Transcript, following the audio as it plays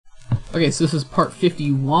Okay, so this is part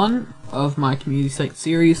 51 of my community site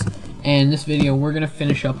series, and in this video we're going to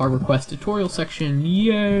finish up our request tutorial section.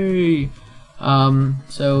 Yay!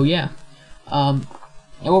 So yeah. And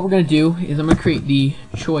what we're going to do is I'm going to create the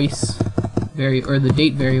choice the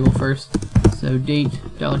date variable first. So date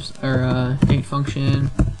date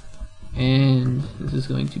function, and this is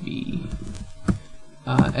going to be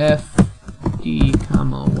f d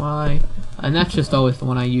comma y, and that's just always the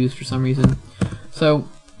one I use for some reason. So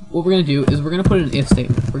what we're going to do is we're going to put in an if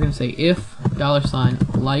statement. We're going to say if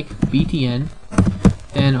 $like btn,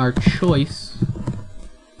 then our choice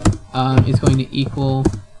is going to equal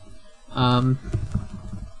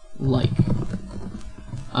like,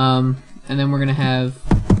 and then we're going to have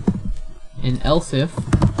an else if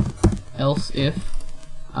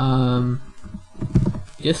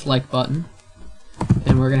dislike button,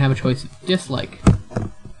 then we're going to have a choice of dislike,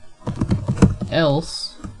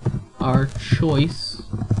 else our choice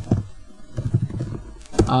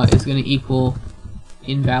is going to equal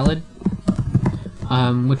invalid,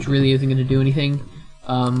 which really isn't going to do anything,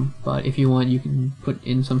 but if you want you can put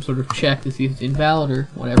in some sort of check to see if it's invalid or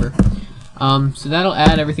whatever. So that'll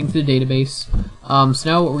add everything to the database. So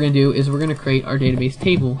now what we're going to do is we're going to create our database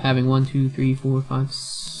table having 5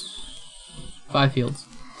 fields.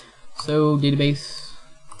 So database,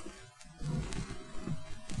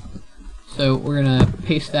 so we're going to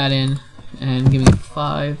paste that in and give it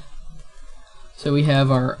 5. So we have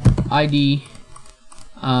our ID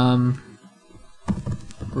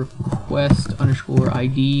request underscore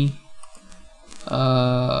ID.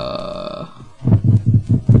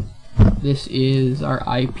 This is our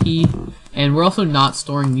IP, and we're also not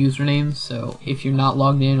storing usernames, so if you're not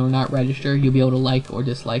logged in or not registered, you'll be able to like or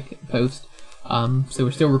dislike a post. So we're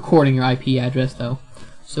still recording your IP address though,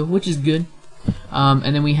 so which is good.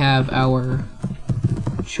 And then we have our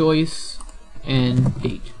choice and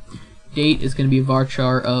date. Date is going to be a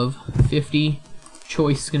varchar of 50,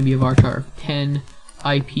 choice is going to be a varchar of 10,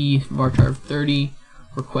 IP varchar of 30,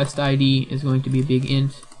 request ID is going to be a big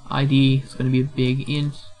int, ID is going to be a big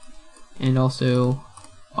int, and also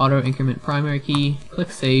auto increment primary key.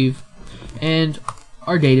 Click save, and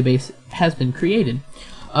our database has been created.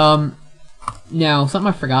 Now something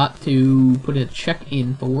I forgot to put a check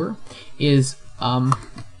in for is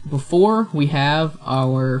before we have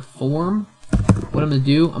our form, what I'm going to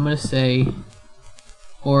do, I'm going to say,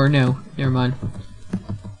 or no, never mind.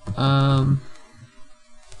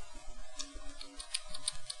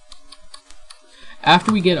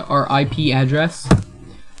 After we get our IP address,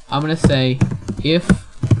 I'm going to say if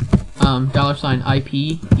 $IP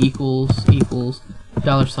equals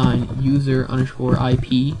 $user underscore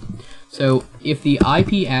IP. So if the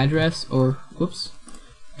IP address, or whoops,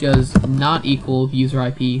 does not equal user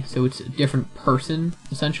IP, so it's a different person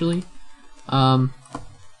essentially,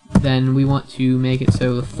 then we want to make it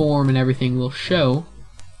so the form and everything will show,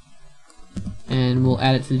 and we'll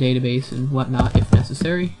add it to the database and whatnot if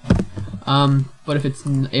necessary. But if it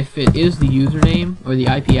is the username or the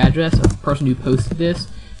IP address of the person who posted this,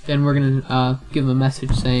 then we're gonna give them a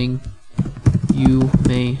message saying you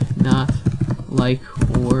may not like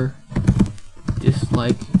or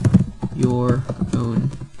dislike your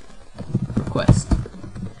own request.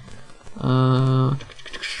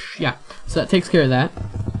 Yeah, so that takes care of that.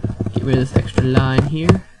 Get rid of this extra line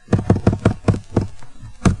here.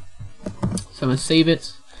 So I'm gonna save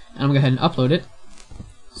it, and I'm gonna go ahead and upload it.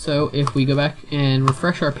 So if we go back and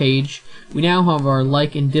refresh our page, we now have our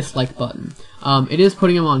like and dislike button. It is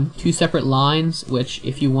putting them on 2 separate lines, which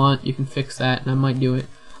if you want you can fix that, and I might do it.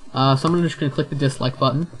 So I'm just going to click the dislike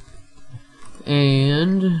button,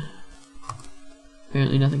 and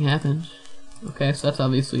apparently nothing happened. Okay, so that's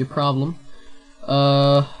obviously a problem.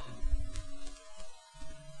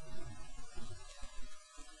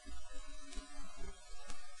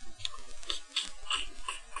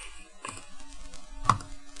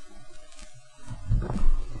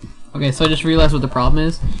 Okay, so I just realized what the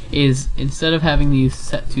problem is instead of having these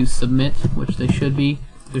set to submit, which they should be,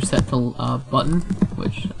 they're set to button,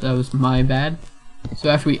 which that was my bad. So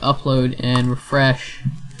after we upload and refresh,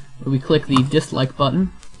 we click the dislike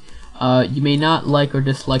button. You may not like or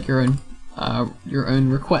dislike your own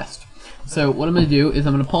request. So what I'm going to do is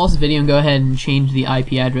I'm going to pause the video and go ahead and change the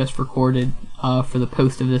IP address recorded for the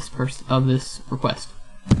post of this request.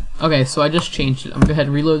 Okay, so I just changed it. I'm going to go ahead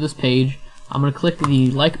and reload this page. I'm going to click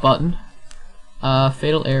the like button.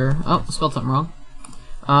 Fatal error. Oh, I spelled something wrong.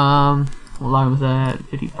 What line was that?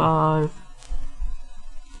 55.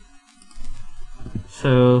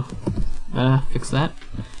 So, fix that.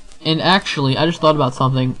 And actually, I just thought about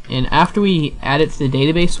something, and after we add it to the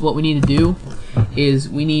database, what we need to do is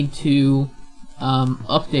we need to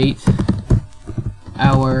update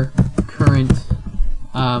our current,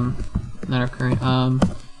 not our current,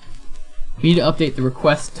 we need to update the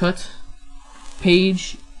request tut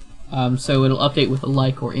page, so it'll update with a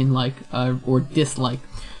like or in like or dislike.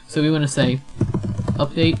 So we want to say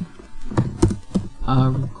update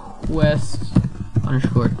request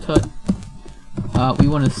underscore tut. We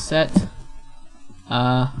want to set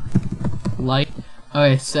like.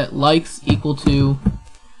 Okay, set likes equal to,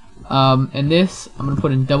 and this I'm going to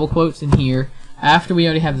put in double quotes in here. After we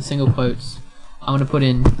already have the single quotes, I'm going to put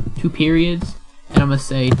in 2 periods, and I'm going to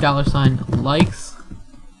say $likes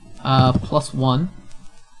 +1.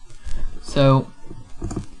 So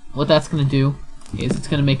what that's going to do is it's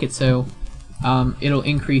going to make it so it'll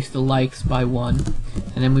increase the likes by 1,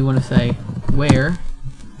 and then we want to say where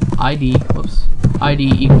ID equals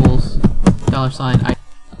 $ID.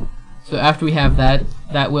 So after we have that,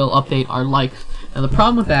 that will update our likes. Now the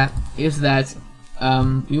problem with that is that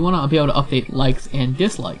we want to be able to update likes and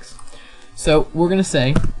dislikes. So we're going to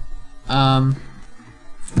say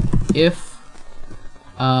if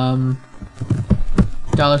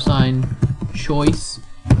 $choice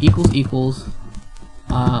equals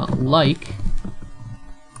like,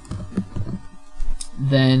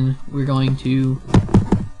 then we're going to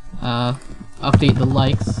update the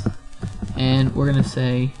likes, and we're going to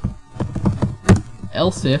say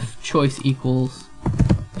else if choice equals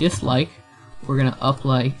dislike, we're going to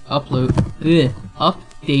update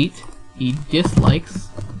the dislikes,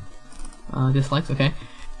 okay,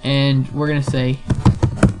 and we're going to say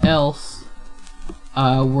else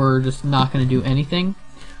we're just not going to do anything,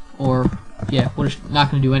 or yeah, we're just not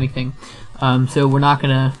going to do anything, so we're not going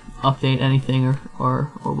to update anything or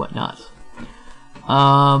whatnot.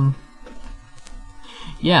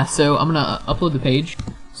 Yeah, so I'm going to upload the page.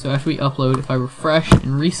 So after we upload, if I refresh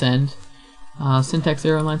and resend, syntax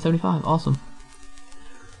error on line 75, awesome.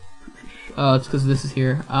 It's because this is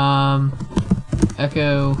here.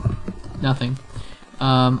 Echo, nothing.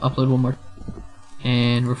 Upload one more,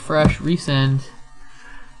 and refresh, resend,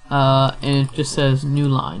 and it just says new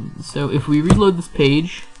line. So if we reload this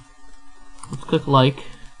page, let's click like.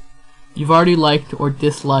 You've already liked or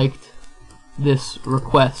disliked this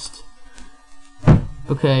request.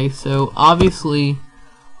 Okay, so obviously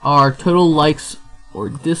our total likes or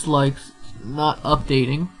dislikes not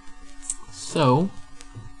updating. So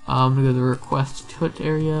I'm gonna go to the request tut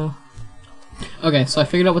area. Okay, so I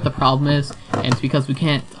figured out what the problem is, and it's because we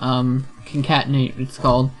can't concatenate, it's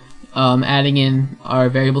called, adding in our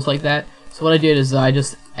variables like that. So what I did is I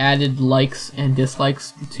just added likes and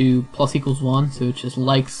dislikes to plus equals 1, so it's just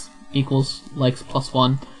likes equals likes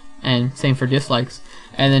 +1, and same for dislikes,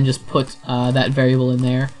 and then just put that variable in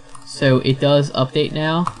there. So it does update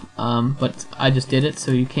now, but I just did it,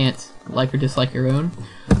 so you can't like or dislike your own.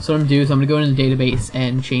 So what I'm gonna do is I'm gonna go into the database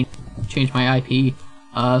and change my IP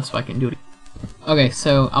so I can do it. Okay,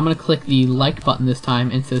 so I'm gonna click the like button this time,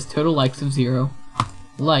 and it says total likes of 0,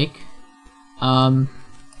 like, and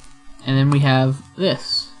then we have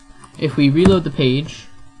this. If we reload the page,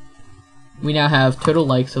 we now have total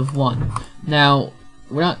likes of 1. Now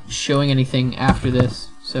we're not showing anything after this,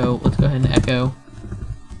 so let's go ahead and echo.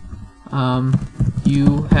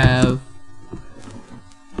 You have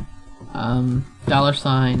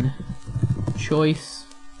 $choice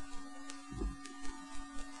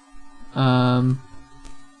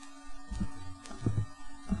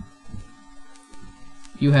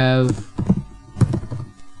you have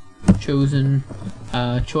chosen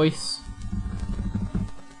choice.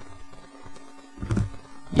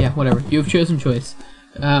 Yeah, whatever. You have chosen choice.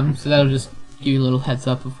 So that'll just give you a little heads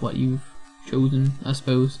up of what you've chosen, I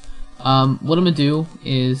suppose. What I'm gonna do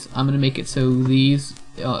is I'm gonna make it so these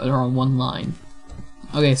are on one line.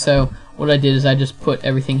 Okay, so what I did is I just put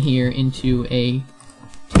everything here into a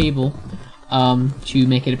table to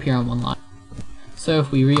make it appear on one line. So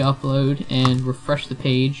if we re-upload and refresh the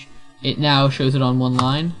page, it now shows it on one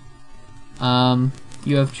line.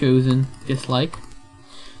 You have chosen dislike.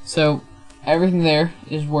 So everything there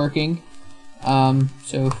is working.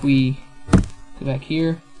 So if we go back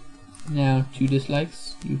here, now 2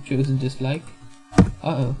 dislikes, you've chosen dislike.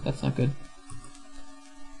 Uh-oh, that's not good.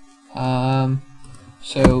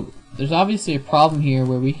 So there's obviously a problem here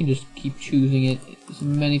where we can just keep choosing it as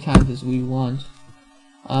many times as we want.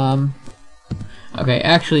 Okay,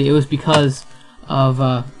 actually it was because of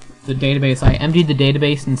the database. I emptied the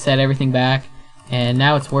database and set everything back, and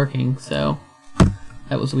now it's working, so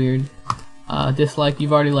that was weird. Dislike,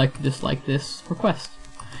 you've already disliked this request.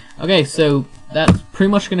 Okay, so that's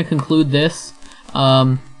pretty much going to conclude this.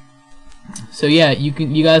 So yeah,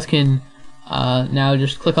 you guys can now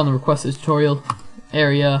just click on the request tutorial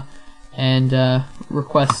area and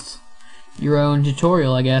request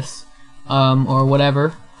tutorial, I guess, or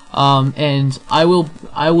whatever. And I will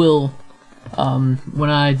when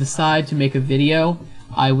I decide to make a video,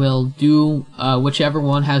 I will do whichever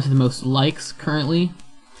one has the most likes currently,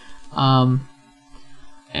 and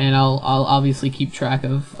I'll obviously keep track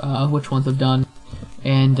of which ones I've done,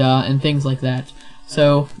 and things like that.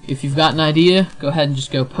 So if you've got an idea, go ahead and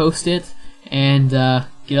just go post it and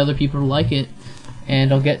get other people to like it,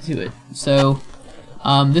 and I'll get to it. So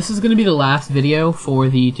this is going to be the last video for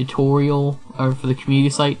the tutorial, or for the community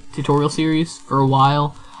site tutorial series for a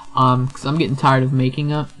while, because I'm getting tired of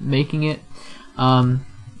making it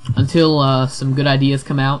until some good ideas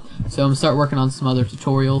come out. So I'm gonna start working on some other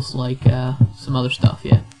tutorials, like some other stuff.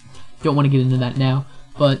 Yeah, don't want to get into that now,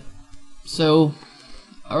 but so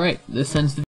alright, this ends the